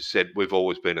 just said, we've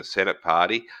always been a Senate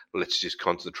party, let's just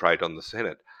concentrate on the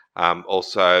Senate.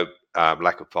 Also,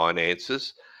 lack of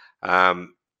finances. They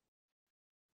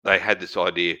had this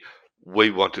idea,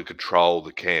 we want to control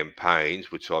the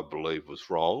campaigns, which I believe was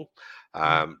wrong.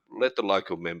 Let the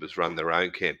local members run their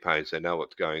own campaigns. They know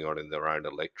what's going on in their own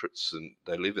electorates and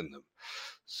they live in them.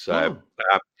 So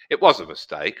it was a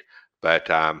mistake, but,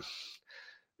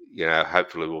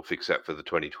 hopefully we'll fix that for the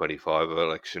 2025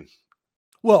 election.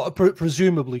 Well,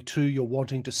 presumably, too, you're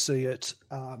wanting to see it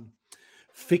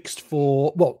fixed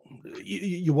for, well,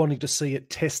 you're wanting to see it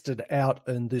tested out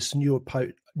and this new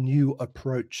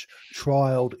approach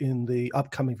trialled in the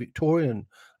upcoming Victorian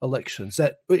elections.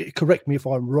 That, correct me if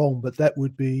I'm wrong, but that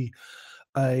would be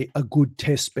a good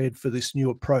test bed for this new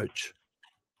approach.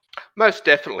 Most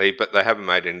definitely, but they haven't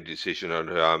made any decision on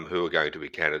who are going to be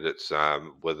candidates,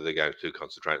 whether they're going to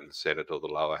concentrate in the Senate or the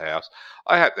lower house.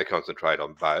 I hope they concentrate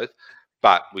on both,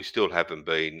 but we still haven't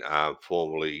been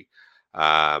formally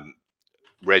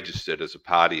registered as a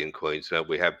party in Queensland.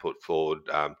 We have put forward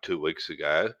 2 weeks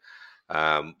ago.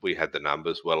 We had the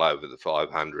numbers well over the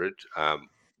 500.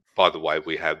 By the way,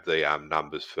 we have the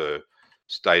numbers for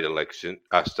state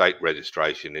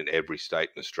registration in every state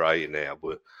in Australia now.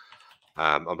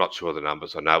 I'm not sure the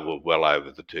numbers. I know we're well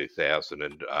over the 2,000,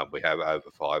 and we have over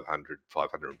 500,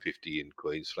 550 in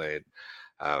Queensland,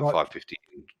 550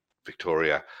 in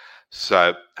Victoria.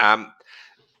 So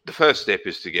the first step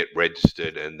is to get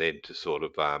registered and then to sort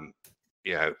of,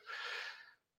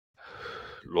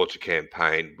 launch a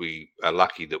campaign. We are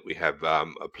lucky that we have a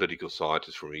political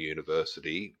scientist from a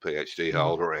university, PhD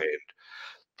holder, and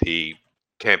the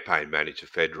campaign manager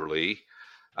federally,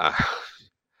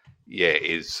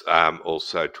 is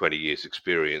also 20 years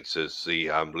experience as the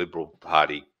Liberal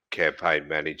Party campaign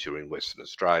manager in Western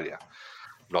Australia.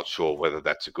 Not sure whether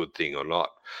that's a good thing or not,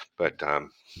 but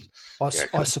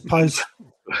I suppose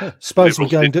we're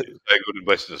going to so good in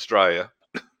Western Australia.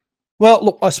 Well,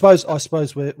 look, I suppose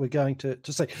we're going to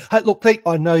see. Hey, look, Pete,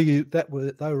 I know they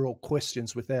were all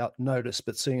questions without notice,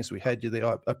 but seeing as we had you there,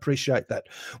 I appreciate that.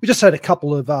 We just had a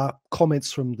couple of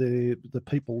comments from the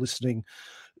people listening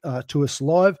to us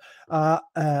live. A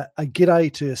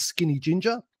g'day to Skinny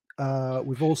Ginger.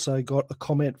 We've also got a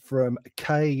comment from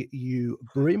KU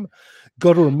Brim.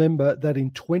 Got to remember that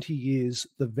in 20 years,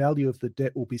 the value of the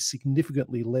debt will be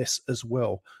significantly less as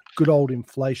well. Good old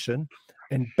inflation.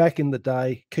 And back in the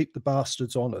day, keep the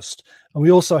bastards honest. And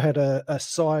we also had a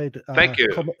side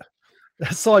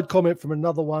comment from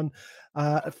another one,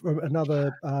 from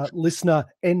another listener,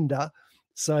 Ender,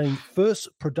 saying first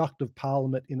productive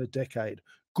parliament in a decade.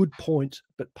 Good point,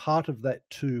 but part of that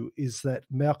too is that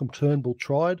Malcolm Turnbull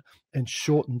tried and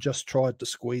Shorten just tried to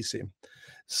squeeze him.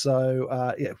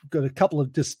 So, we've got a couple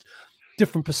of just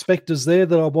different perspectives there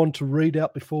that I want to read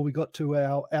out before we got to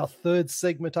our third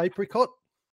segment, Apricot.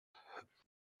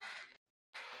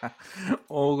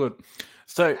 All good.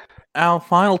 So our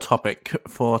final topic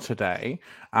for today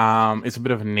is a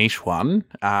bit of a niche one.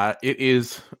 It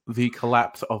is the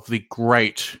collapse of the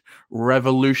great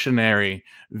revolutionary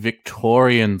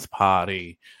Victorians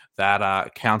Party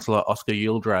that Councillor Oscar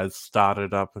Yildiz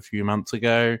started up a few months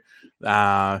ago.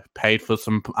 Paid for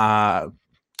some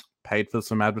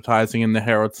advertising in the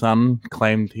Herald Sun,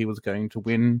 claimed he was going to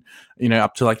win,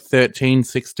 up to like 13,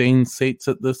 16 seats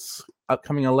at this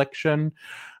upcoming election.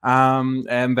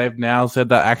 And they've now said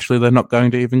that actually they're not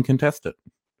going to even contest it.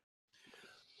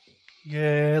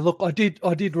 Yeah, look, I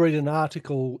did read an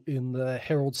article in the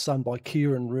Herald Sun by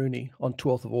Kieran Rooney on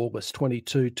 12th of August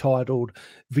 22 titled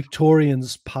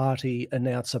Victorians Party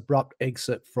Announce Abrupt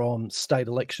Exit from State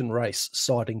Election Race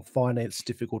Citing Finance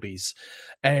Difficulties.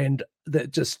 And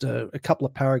that just a couple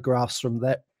of paragraphs from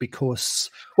that because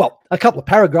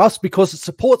it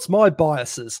supports my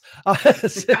biases. Go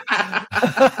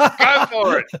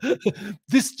for it.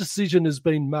 This decision has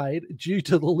been made due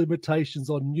to the limitations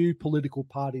on new political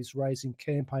parties raising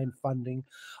campaign funding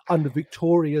under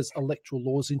Victoria's electoral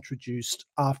laws introduced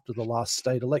after the last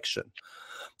state election.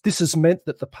 This has meant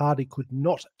that the party could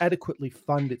not adequately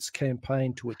fund its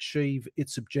campaign to achieve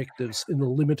its objectives in the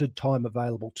limited time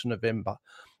available to November.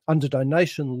 Under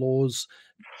donation laws,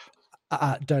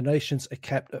 donations are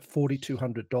capped at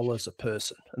 $4,200 a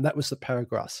person, and that was the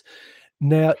paragraphs.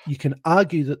 Now, you can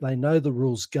argue that they know the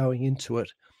rules going into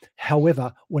it.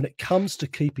 However, when it comes to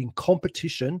keeping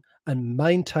competition and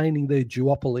maintaining their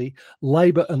duopoly,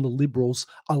 Labor and the Liberals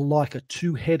are like a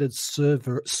two-headed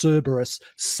Cerberus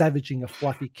savaging a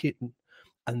fluffy kitten.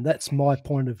 And that's my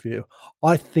point of view.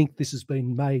 I think this has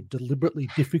been made deliberately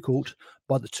difficult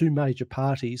by the two major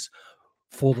parties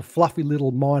for the fluffy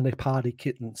little minor party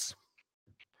kittens.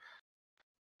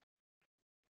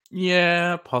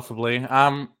 Yeah, possibly.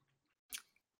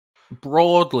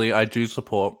 Broadly, I do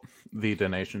support the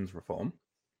donations reform.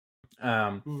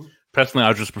 Personally,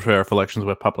 I just prefer if elections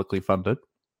were publicly funded.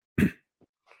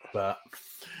 But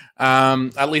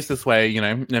at least this way,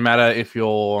 no matter if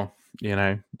you're,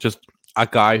 just a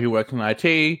guy who works in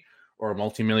IT or a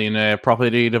multimillionaire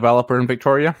property developer in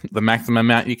Victoria, the maximum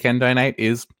amount you can donate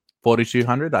is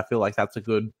 $4,200. I feel like that's a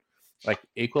good,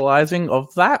 equalizing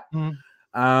of that.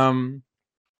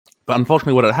 But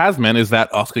unfortunately, what it has meant is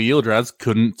that Oscar Yildiz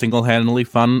couldn't single-handedly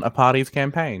fund a party's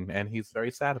campaign, and he's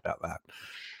very sad about that.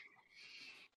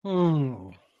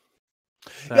 So,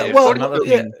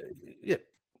 yeah.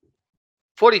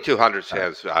 4,200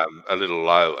 sounds a little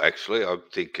low, actually. I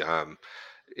think,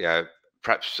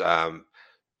 perhaps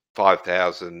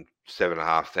 5,000,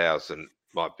 7,500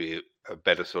 might be a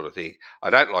better sort of thing.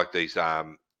 I don't like these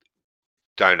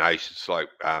donations like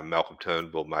Malcolm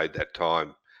Turnbull made that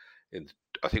time in,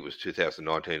 I think it was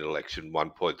 2019 election,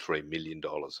 $1.3 million.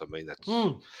 I mean, that's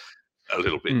a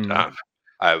little bit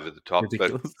over the top.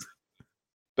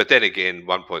 But then again,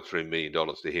 $1.3 million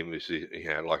to him is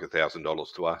like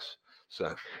 $1,000 to us.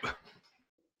 So,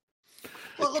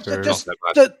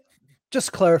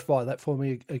 just clarify that for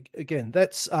me again.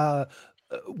 That's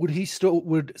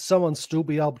would someone still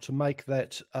be able to make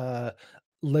that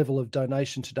level of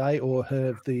donation today, or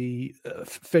have the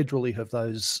federally have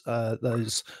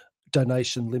those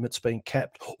donation limits been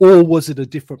capped, or was it a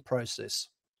different process?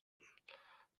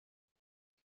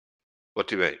 What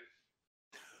do you mean?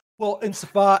 Well,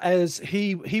 insofar as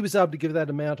he was able to give that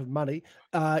amount of money,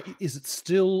 is it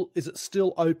still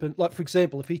open? Like, for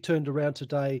example, if he turned around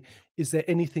today, is there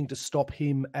anything to stop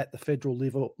him at the federal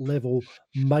level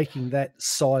making that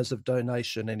size of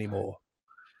donation anymore?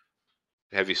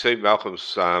 Have you seen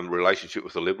Malcolm's relationship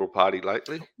with the Liberal Party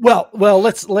lately? Well,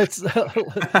 let's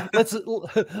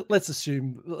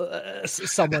assume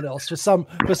someone else for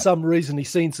some reason he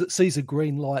sees a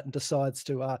green light and decides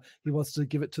to he wants to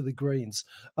give it to the Greens.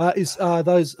 Have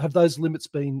those limits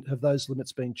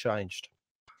been changed?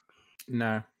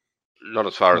 No, not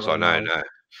as far as I know. No.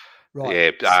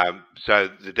 Right. Yeah. So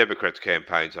the Democrats'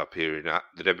 campaigns up here in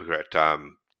the Democrat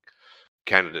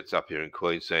candidates up here in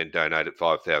Queensland donated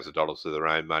 $5,000 of their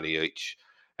own money each,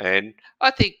 and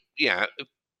I think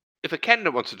if a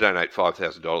candidate wants to donate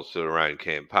 $5,000 to their own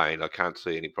campaign, I can't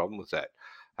see any problem with that.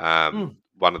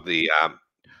 One of the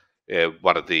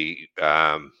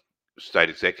state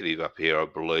executive up here, I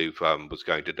believe, was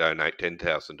going to donate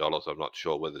 $10,000. I'm not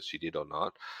sure whether she did or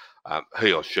not.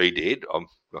 He or she did. I'm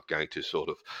not going to sort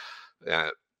of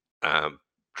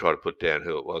try to put down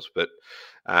who it was, but.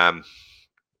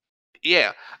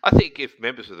 Yeah, I think if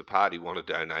members of the party want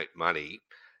to donate money,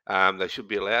 they should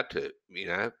be allowed to,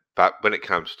 But when it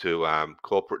comes to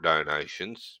corporate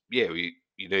donations, you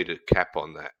need a cap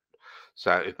on that.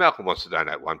 So if Malcolm wants to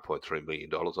donate $1.3 million,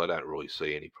 I don't really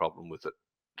see any problem with it.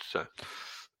 So,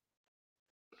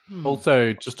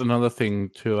 also, just another thing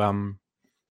to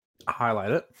highlight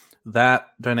it, that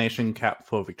donation cap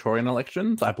for Victorian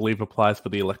elections, I believe, applies for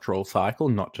the electoral cycle,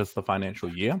 not just the financial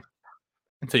year.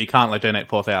 So you can't donate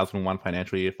 4,000 one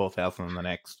financial year, 4,000 in the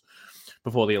next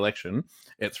before the election.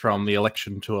 It's from the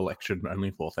election to election, only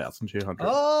 4,200.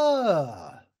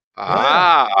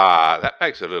 That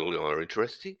makes it a little more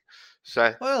interesting.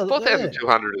 So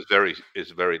 4,200 is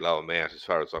a very low amount as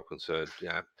far as I'm concerned.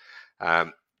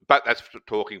 But that's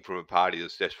talking from a party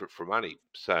that's desperate for money.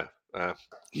 So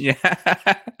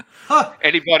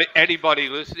anybody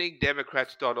listening,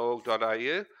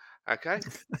 democrats.org.au. Okay.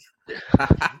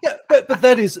 Yeah, but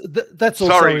that's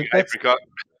also. Sorry, Apricot.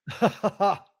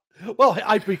 Well,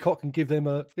 Apricot can give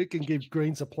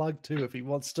Greens a plug too if he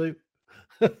wants to.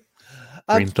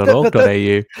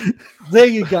 Greens.org.au. There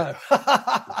you go.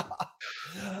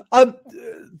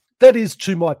 That is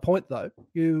to my point, though.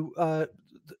 You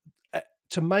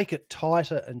to make it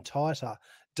tighter and tighter,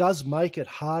 does make it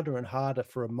harder and harder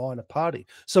for a minor party.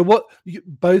 So what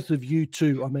both of you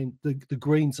two, I mean, the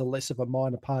Greens are less of a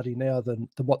minor party now than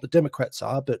what the Democrats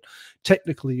are, but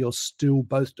technically you're still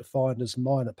both defined as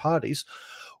minor parties.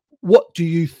 What do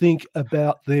you think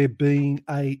about there being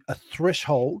a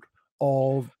threshold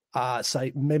of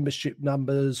say membership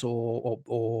numbers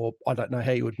or I don't know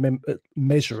how you would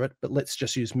measure it, but let's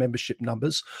just use membership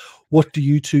numbers. What do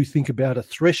you two think about a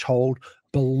threshold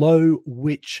below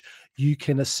which you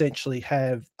can essentially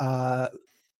have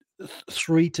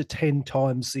 3 to 10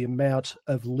 times the amount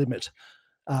of limit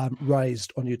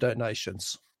raised on your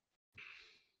donations?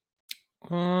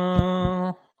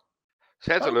 Sounds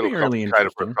a little really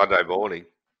complicated for a Sunday morning.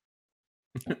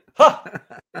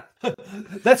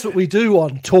 That's what we do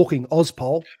on Talking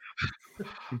AusPol.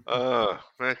 Oh,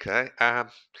 okay.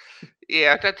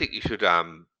 Yeah, I don't think you should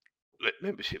let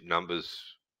membership numbers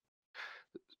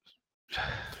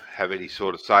have any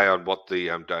sort of say on what the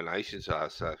donations are.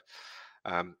 So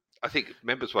I think if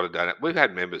members want to donate, we've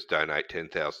had members donate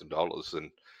 $10,000 and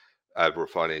over a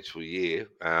financial year,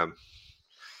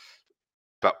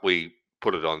 but we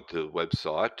put it onto the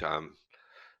website.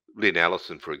 Lynn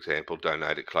Allison, for example,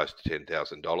 donated close to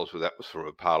 $10,000, but that was from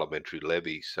a parliamentary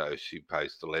levy, so she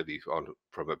pays the levy from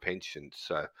a pension.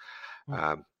 So,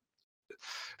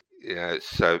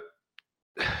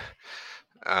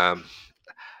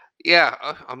 yeah,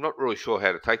 I'm not really sure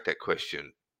how to take that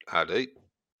question, Ardeet.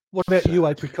 What about you,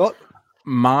 Apricot?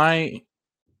 My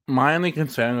only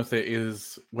concern with it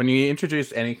is when you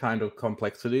introduce any kind of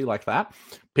complexity like that,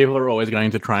 people are always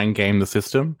going to try and game the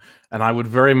system, and I would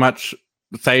very much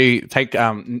take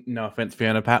no offense,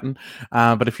 Fiona Patton,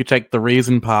 but if you take the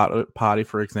Reason Party,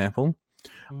 for example,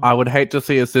 I would hate to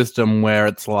see a system where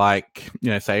it's like,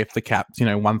 say if the cap's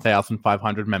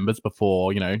 1,500 members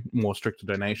before more stricter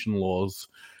donation laws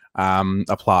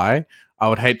apply. I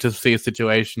would hate to see a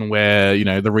situation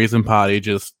where the Reason Party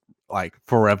just like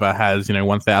forever has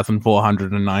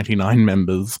 1,499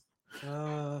 members.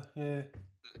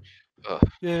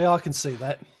 Yeah, I can see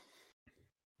that.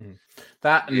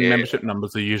 That and membership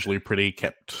numbers are usually pretty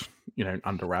kept,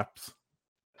 under wraps.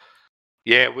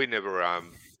 Yeah, we never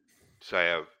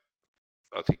say I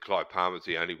think Clive Palmer's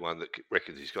the only one that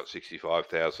reckons he's got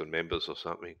 65,000 members or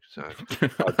something. So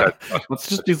it's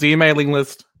just his emailing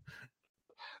list.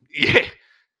 Yeah,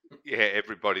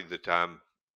 everybody that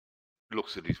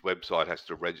looks at his website has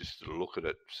to register to look at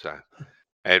it. So,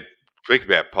 and speaking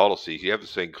about policies, you ever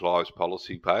seen Clive's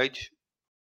policy page?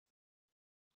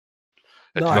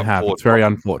 No, I have. It's very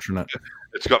unfortunate.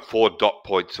 It's got 4 dot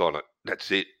points on it.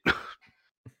 That's it.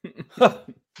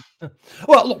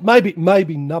 Well, look,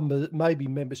 maybe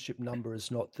membership number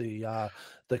is not the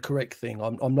correct thing.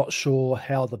 I'm not sure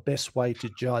how the best way to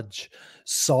judge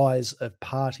size of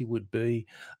party would be.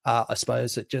 I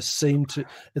suppose it seemed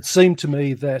to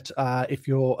me that if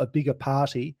you're a bigger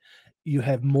party, you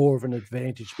have more of an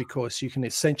advantage because you can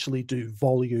essentially do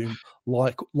volume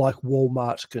like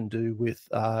Walmart can do with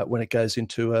when it goes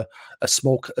into a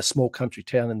small country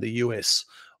town in the US,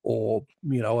 or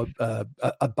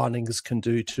a Bunnings can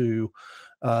do to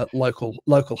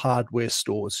local hardware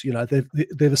stores.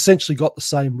 They've essentially got the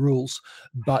same rules,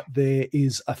 but there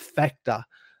is a factor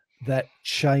that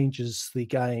changes the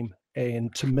game.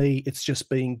 And to me, it's just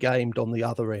being gamed on the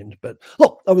other end. But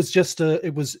look, it was just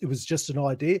an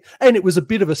idea, and it was a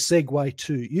bit of a segue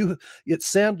too. It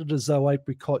sounded as though,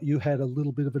 Apricot, you had a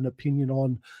little bit of an opinion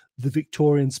on the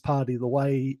Victorians Party,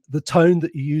 the tone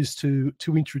that you used to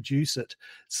introduce it.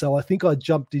 So I think I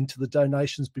jumped into the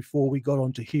donations before we got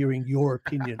on to hearing your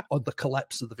opinion on the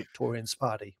collapse of the Victorians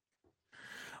Party.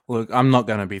 Look, I'm not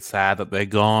going to be sad that they're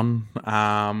gone.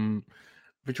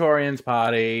 Victorians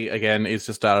Party, again, is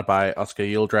just started by Oscar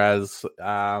Yildiz.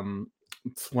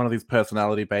 It's one of these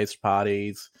personality-based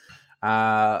parties.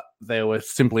 They were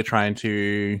simply trying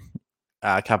to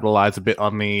capitalize a bit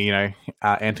on the,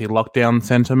 anti-lockdown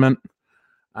sentiment.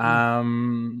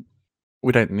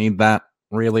 We don't need that,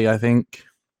 really, I think.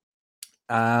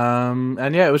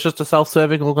 And yeah, it was just a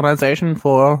self-serving organization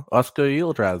for Oscar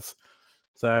Yildiz.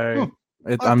 So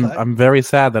okay. I'm very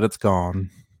sad that it's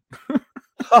gone.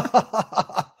 You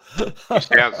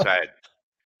sound sad.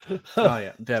 Oh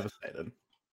yeah, devastated.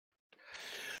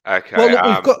 Okay, well,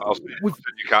 look, I'll send you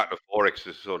a carton of Forex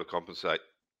to sort of compensate.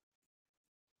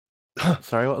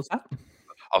 Sorry, what was that?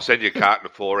 I'll send you a carton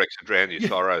of Forex to drown your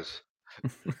sorrows.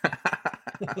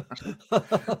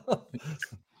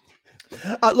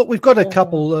 Look, we've got a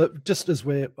couple, just as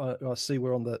I see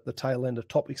we're on the tail end of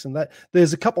topics and that.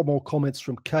 There's a couple more comments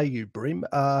from KU Brim.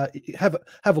 Have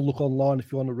a look online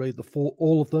if you want to read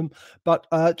all of them. But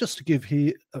just to give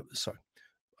here,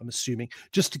 I'm assuming,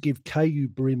 just to give KU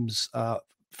Brim's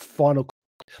final.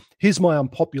 Here's my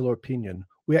unpopular opinion.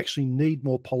 We actually need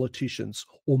more politicians,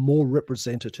 or more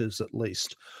representatives at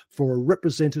least. For a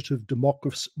representative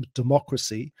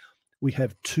democracy, we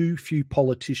have too few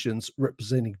politicians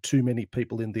representing too many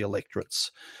people in the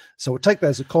electorates. So we'll take that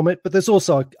as a comment, but there's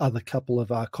also other couple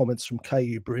of comments from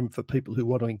KU Brim for people who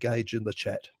want to engage in the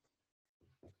chat.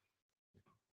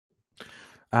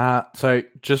 So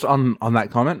just on that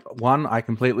comment, one, I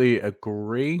completely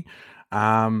agree.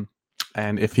 And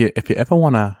if you ever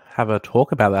want to have a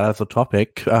talk about that as a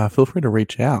topic, feel free to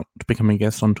reach out to become a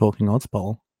guest on Talking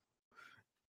AusPol.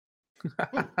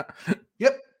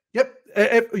 Yep.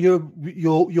 You're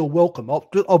welcome.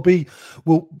 We'll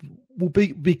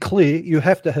be clear. You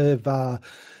have to have, I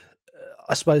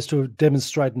suppose, to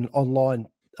demonstrate an online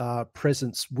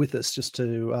presence with us, just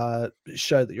to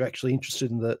show that you're actually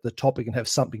interested in the topic and have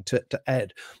something to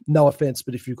add. No offense,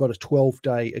 but if you've got a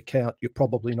 12-day account, you're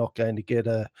probably not going to get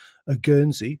a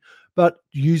Guernsey. But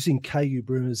using KU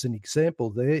Broom as an example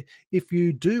there, if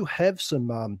you do have some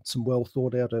well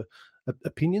thought out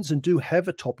opinions and do have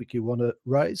a topic you want to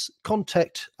raise,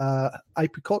 contact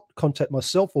Apricot, contact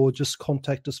myself, or just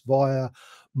contact us via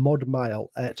modmail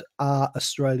at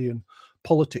Australian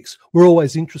Politics. We're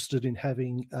always interested in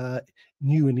having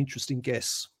new and interesting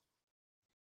guests.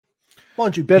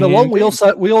 Mind you, Bennelong,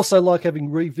 we also like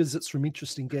having revisits from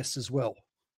interesting guests as well.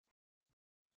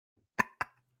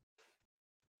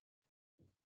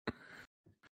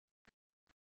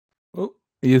 Oh,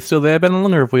 are you still there,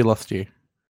 Bennelong, or have we lost you?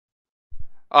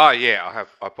 Oh yeah,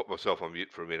 I put myself on mute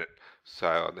for a minute, so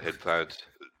on the headphones.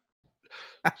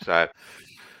 So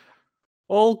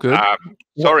all good.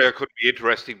 Sorry, I couldn't be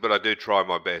interesting, but I do try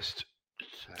my best.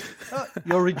 So.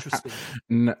 You're interesting.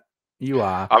 No, you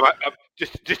are. I'm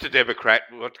just a Democrat.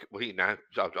 We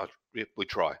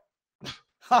try.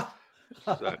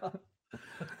 So.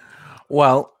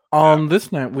 Well, on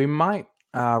this note, we might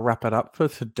wrap it up for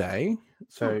today.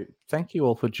 So thank you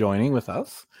all for joining with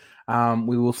us.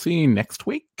 We will see you next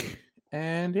week.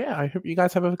 And yeah, I hope you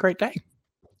guys have a great day.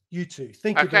 You too.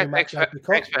 Thank you very much.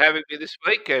 Thanks for having me this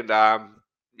week. And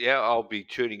I'll be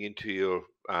tuning into your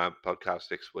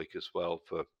podcast next week as well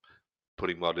for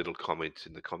putting my little comments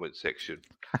in the comment section.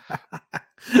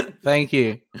 Thank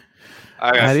you.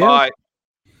 Okay, bye.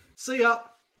 See ya.